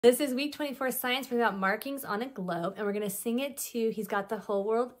This is week 24 science. We're about markings on a globe, and we're going to sing it to He's Got the Whole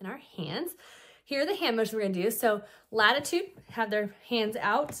World in Our Hands. Here are the hand motions we're going to do. So latitude, have their hands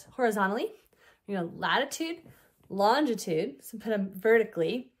out horizontally. We're going to latitude, longitude, so put them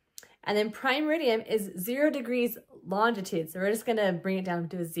vertically. And then prime meridian is 0 degrees longitude. So we're just going to bring it down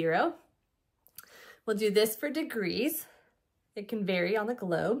to a 0. We'll do this for degrees. It can vary on the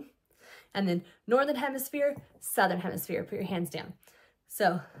globe. And then northern hemisphere, southern hemisphere. Put your hands down.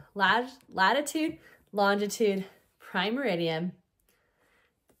 So latitude, longitude, prime meridian,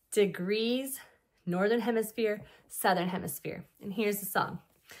 degrees, northern hemisphere, southern hemisphere. And here's the song.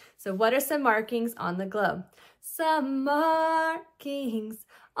 So what are some markings on the globe? Some markings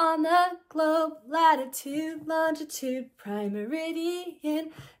on the globe: latitude, longitude, prime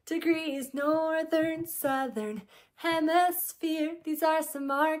meridian, degrees, northern, southern hemisphere. These are some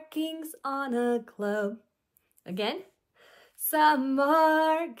markings on a globe. Again. Some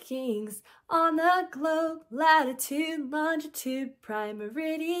markings on the globe: latitude, longitude, prime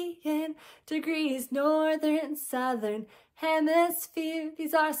meridian, degrees, northern, southern hemisphere.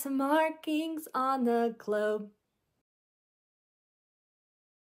 These are some markings on the globe.